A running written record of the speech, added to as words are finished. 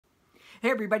Hey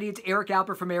everybody, it's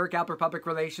Alper from Alper Public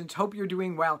Relations. Hope you're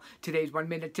doing well. Today's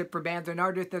 1-minute tip for bands and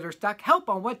artists that are stuck. Help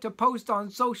on what to post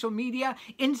on social media.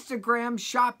 Instagram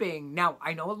shopping. Now,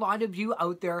 I know a lot of you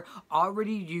out there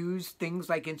already use things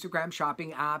like Instagram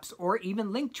shopping apps or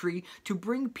even Linktree to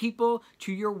bring people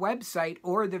to your website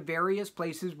or the various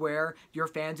places where your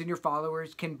fans and your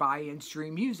followers can buy and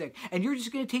stream music. And you're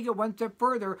just going to take it one step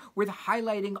further with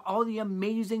highlighting all the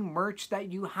amazing merch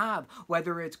that you have,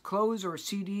 whether it's clothes or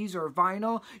CDs or vinyl.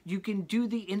 You can do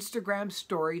the Instagram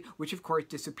story, which of course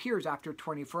disappears after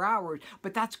 24 hours,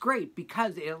 but that's great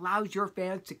because it allows your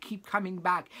fans to keep coming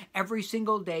back every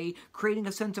single day, creating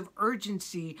a sense of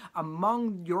urgency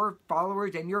among your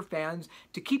followers and your fans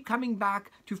to keep coming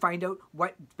back to find out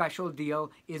what special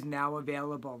deal is now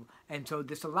available. And so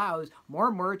this allows more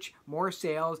merch, more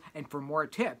sales, and for more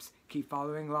tips, keep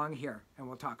following along here, and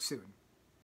we'll talk soon.